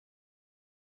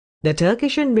The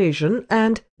Turkish invasion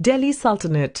and Delhi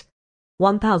Sultanate,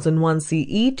 1001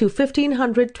 CE to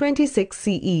 1526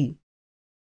 CE.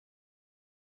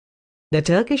 The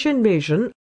Turkish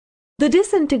invasion. The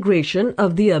disintegration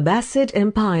of the Abbasid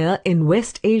Empire in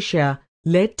West Asia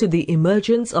led to the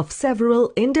emergence of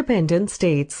several independent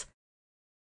states.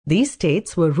 These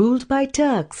states were ruled by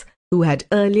Turks who had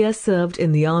earlier served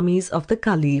in the armies of the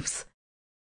caliphs.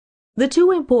 The two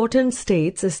important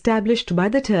states established by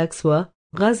the Turks were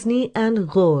Ghazni and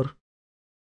Ghor.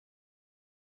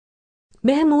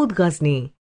 Mahmud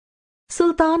Ghazni.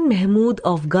 Sultan Mahmud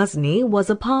of Ghazni was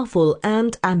a powerful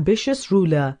and ambitious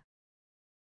ruler.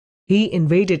 He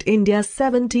invaded India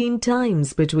 17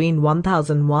 times between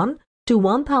 1001 to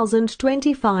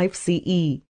 1025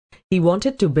 CE. He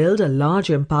wanted to build a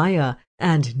large empire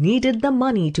and needed the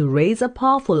money to raise a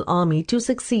powerful army to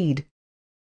succeed.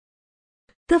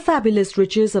 The fabulous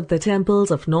riches of the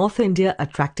temples of North India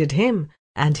attracted him,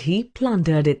 and he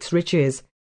plundered its riches.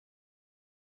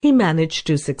 He managed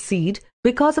to succeed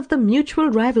because of the mutual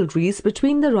rivalries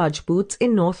between the Rajputs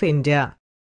in North India.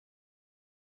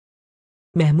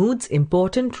 Mahmud's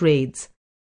important raids.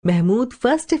 Mahmud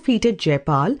first defeated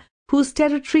Jaipal, whose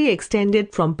territory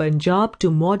extended from Punjab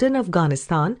to modern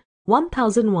Afghanistan,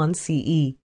 1001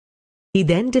 CE. He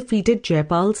then defeated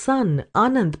Jaipal's son,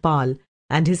 Anandpal,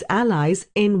 and his allies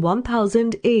in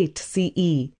 1008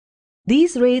 CE.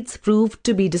 These raids proved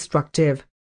to be destructive.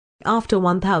 After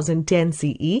 1010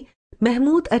 CE,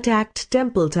 Mahmud attacked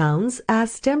temple towns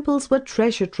as temples were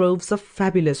treasure troves of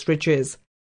fabulous riches.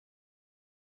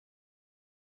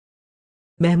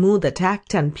 Mahmud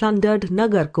attacked and plundered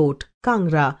Nagarkot,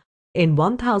 Kangra, in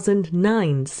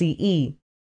 1009 CE,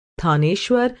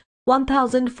 Thaneshwar,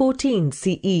 1014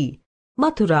 CE,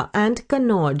 Mathura and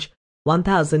Kannauj,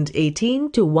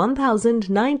 1018 to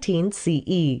 1019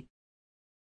 CE.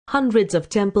 Hundreds of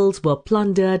temples were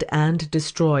plundered and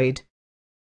destroyed.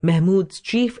 Mahmud's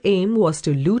chief aim was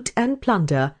to loot and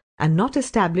plunder and not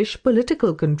establish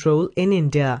political control in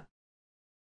India.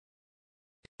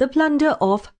 The plunder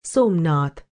of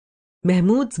Somnath.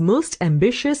 Mahmud's most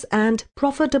ambitious and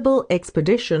profitable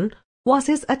expedition was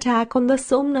his attack on the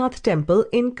Somnath temple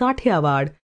in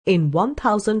Kathiawad in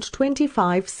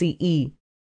 1025 CE.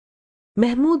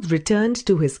 Mahmud returned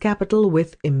to his capital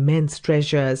with immense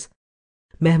treasures.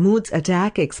 Mahmud's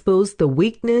attack exposed the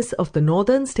weakness of the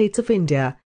northern states of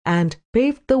India and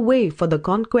paved the way for the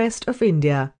conquest of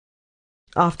India.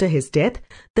 After his death,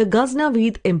 the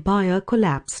Ghaznavid Empire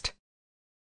collapsed.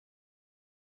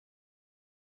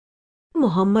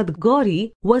 Muhammad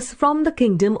Ghori was from the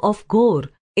kingdom of Ghor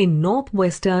in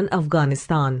northwestern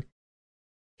Afghanistan.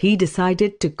 He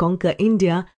decided to conquer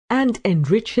India and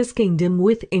enrich his kingdom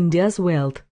with India's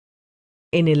wealth.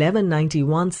 In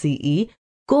 1191 CE,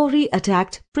 Ghori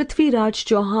attacked Prithviraj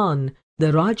Chauhan,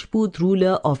 the Rajput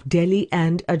ruler of Delhi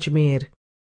and Ajmer.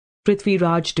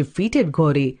 Prithviraj defeated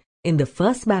Ghori in the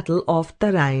first battle of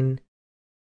Tarain.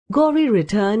 Ghori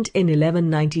returned in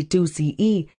 1192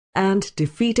 CE and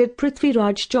defeated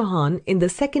Prithviraj Chauhan in the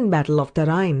second battle of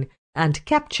Tarain and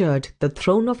captured the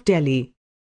throne of Delhi.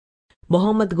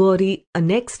 Muhammad Ghori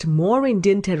annexed more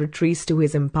Indian territories to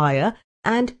his empire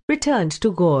and returned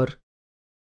to Ghor.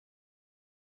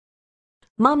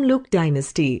 Mamluk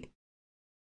dynasty.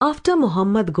 After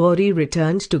Muhammad Ghori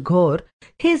returned to Ghor,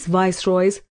 his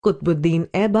viceroys Qutbuddin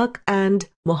Aibak and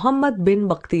Muhammad bin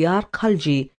Bakhtiyar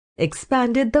Khalji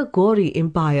expanded the Ghori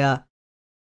Empire.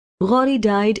 Ghori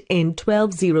died in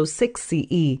 1206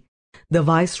 CE. The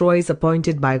viceroys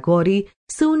appointed by Ghori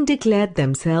soon declared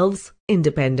themselves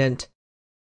independent.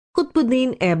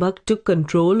 Qutbuddin Aibak took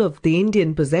control of the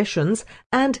Indian possessions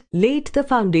and laid the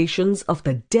foundations of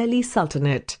the Delhi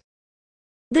Sultanate.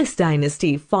 This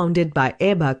dynasty, founded by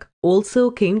Aibak,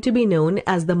 also came to be known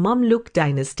as the Mamluk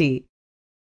dynasty.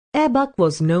 Aibak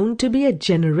was known to be a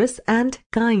generous and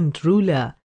kind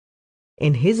ruler.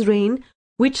 In his reign,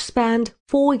 which spanned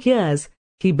 4 years,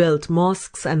 he built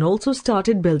mosques and also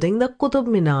started building the Qutub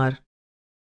Minar.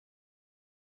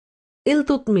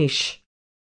 Iltutmish.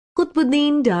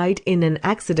 Qutbuddin died in an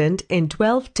accident in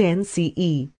 1210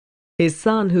 CE. His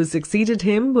son who succeeded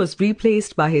him was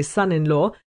replaced by his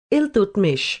son-in-law,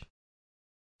 Iltutmish.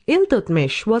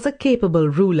 Iltutmish was a capable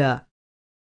ruler.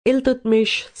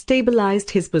 Iltutmish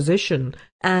stabilized his position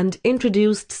and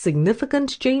introduced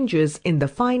significant changes in the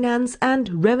finance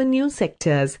and revenue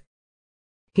sectors.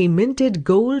 He minted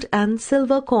gold and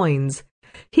silver coins.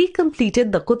 He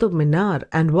completed the Qutub Minar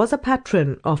and was a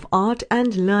patron of art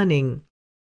and learning.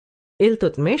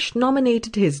 Iltutmish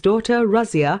nominated his daughter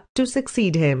Razia to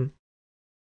succeed him.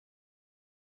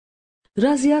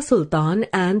 Razia Sultan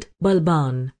and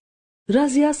Balban.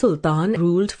 Razia Sultan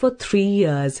ruled for 3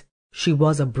 years. She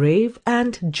was a brave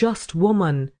and just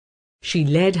woman. She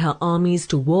led her armies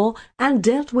to war and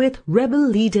dealt with rebel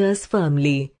leaders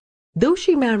firmly. Though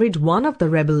she married one of the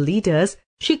rebel leaders,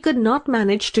 she could not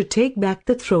manage to take back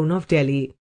the throne of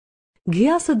Delhi.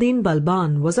 Ghiyasuddin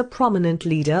Balban was a prominent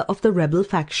leader of the rebel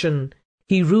faction.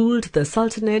 He ruled the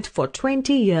Sultanate for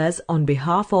 20 years on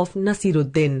behalf of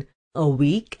Nasiruddin, a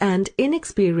weak and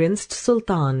inexperienced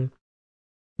sultan.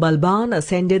 Balban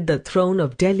ascended the throne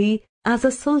of Delhi as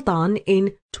a sultan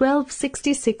in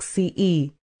 1266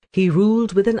 CE. He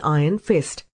ruled with an iron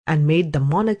fist and made the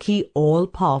monarchy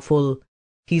all-powerful.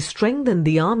 He strengthened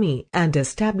the army and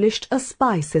established a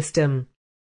spy system.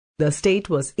 The state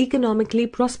was economically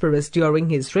prosperous during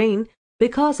his reign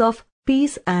because of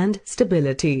peace and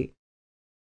stability.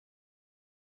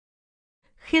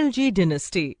 Khilji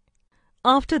dynasty.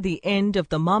 After the end of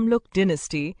the Mamluk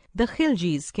dynasty, the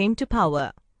Khiljis came to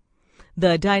power.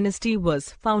 The dynasty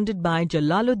was founded by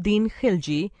Jalaluddin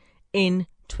Khilji in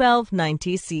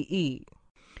 1290 CE.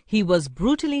 He was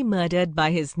brutally murdered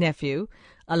by his nephew,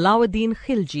 Alauddin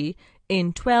Khilji, in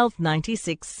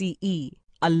 1296 CE.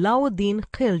 Alauddin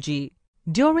Khilji.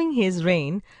 During his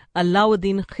reign,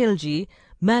 Alauddin Khilji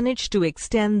managed to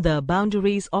extend the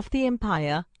boundaries of the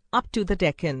empire up to the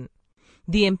Deccan.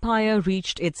 The empire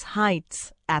reached its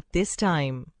heights at this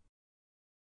time.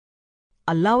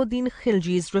 Alauddin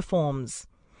Khilji's reforms.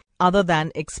 Other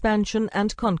than expansion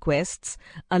and conquests,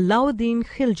 Alauddin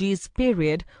Khilji's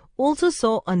period also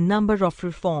saw a number of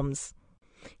reforms.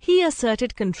 He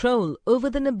asserted control over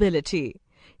the nobility.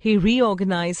 He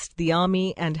reorganized the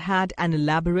army and had an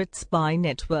elaborate spy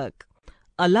network.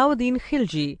 Alauddin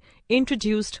Khilji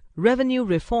introduced revenue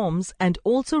reforms and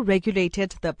also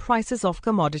regulated the prices of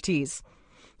commodities.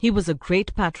 He was a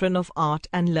great patron of art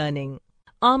and learning.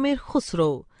 Amir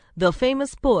Khusro, the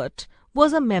famous poet,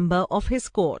 was a member of his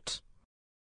court.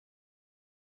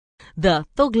 The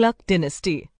Tughlaq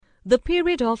dynasty. The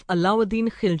period of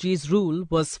Alauddin Khilji's rule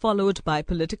was followed by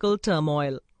political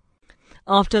turmoil.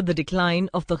 After the decline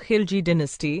of the Khilji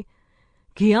dynasty,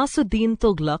 Ghiyasuddin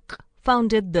Tughlaq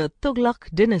founded the Tughlaq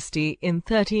dynasty in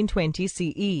 1320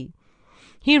 CE.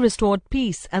 He restored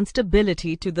peace and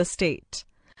stability to the state.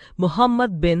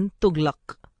 Muhammad bin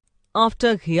Tughlaq.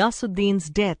 After Ghiyasuddin's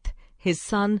death, his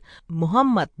son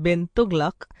Muhammad bin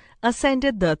Tughlaq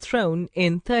ascended the throne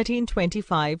in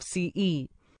 1325 CE.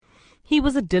 He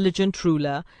was a diligent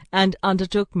ruler and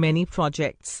undertook many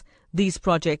projects. These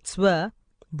projects were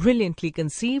brilliantly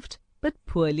conceived but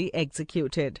poorly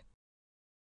executed.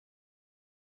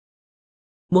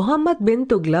 Muhammad bin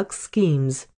Tughlaq's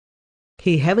schemes.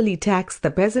 He heavily taxed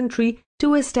the peasantry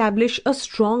to establish a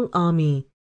strong army.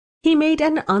 He made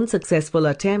an unsuccessful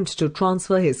attempt to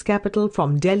transfer his capital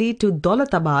from Delhi to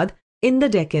Daulatabad in the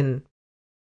Deccan.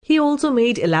 He also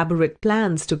made elaborate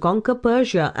plans to conquer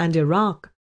Persia and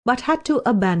Iraq, but had to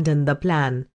abandon the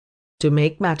plan. To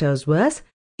make matters worse,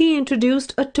 he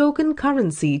introduced a token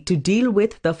currency to deal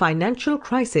with the financial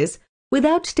crisis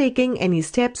without taking any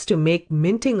steps to make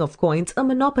minting of coins a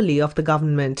monopoly of the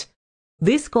government.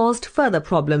 This caused further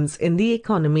problems in the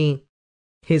economy.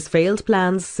 His failed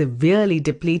plans severely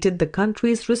depleted the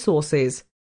country's resources.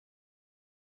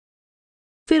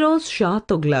 Firoz Shah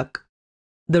Tughlaq.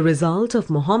 The result of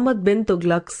Muhammad bin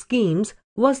Tughlaq's schemes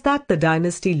was that the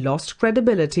dynasty lost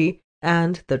credibility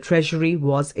and the treasury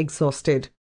was exhausted.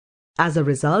 As a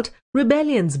result,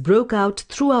 rebellions broke out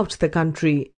throughout the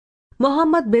country.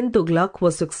 Muhammad bin Tughlaq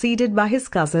was succeeded by his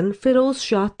cousin Firoz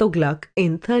Shah Tughlaq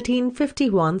in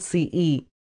 1351 CE.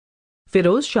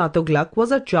 Firoz Shah Tughlaq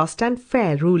was a just and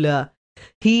fair ruler.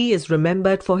 He is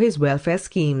remembered for his welfare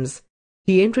schemes.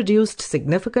 He introduced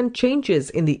significant changes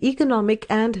in the economic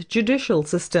and judicial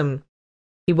system.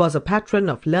 He was a patron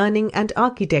of learning and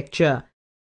architecture.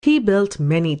 He built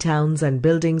many towns and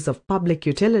buildings of public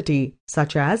utility,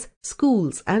 such as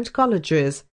schools and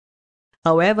colleges.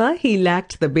 However, he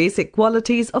lacked the basic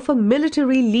qualities of a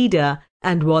military leader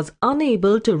and was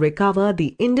unable to recover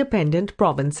the independent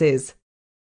provinces.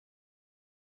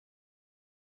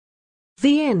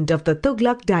 The end of the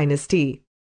Tughlaq dynasty.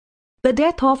 The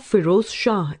death of Firoz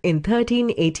Shah in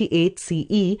 1388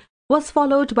 CE was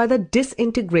followed by the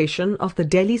disintegration of the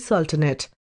Delhi Sultanate.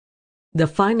 The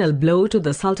final blow to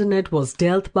the Sultanate was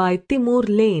dealt by Timur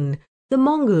Lane, the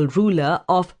Mongol ruler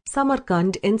of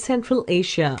Samarkand in Central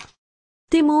Asia.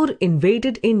 Timur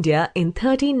invaded India in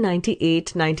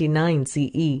 1398-99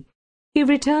 CE. He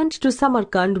returned to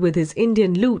Samarkand with his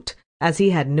Indian loot as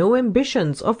he had no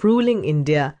ambitions of ruling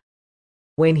India.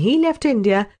 When he left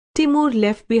India, Timur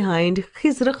left behind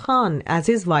Khizr Khan as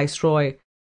his viceroy.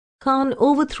 Khan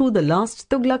overthrew the last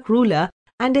Tughlaq ruler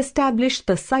and established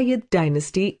the Sayyid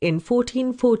dynasty in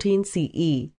 1414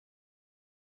 CE.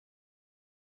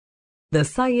 The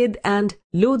Sayyid and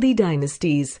Lodi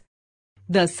dynasties.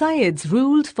 The Sayyids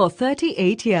ruled for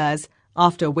 38 years,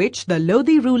 after which the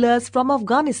Lodi rulers from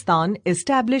Afghanistan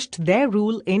established their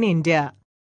rule in India.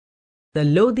 The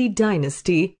Lodi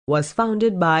dynasty was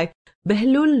founded by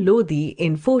Behlul Lodi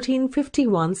in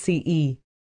 1451 CE.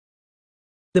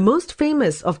 The most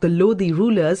famous of the Lodi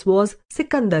rulers was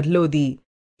Sikandar Lodi.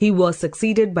 He was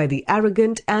succeeded by the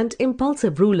arrogant and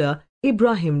impulsive ruler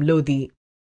Ibrahim Lodi.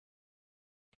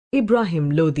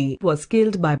 Ibrahim Lodi was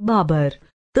killed by Babur,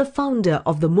 the founder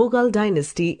of the Mughal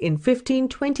dynasty, in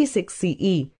 1526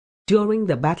 CE during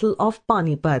the Battle of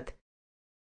Panipat.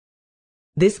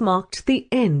 This marked the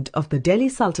end of the Delhi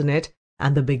Sultanate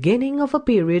and the beginning of a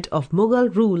period of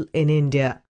Mughal rule in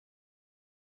India.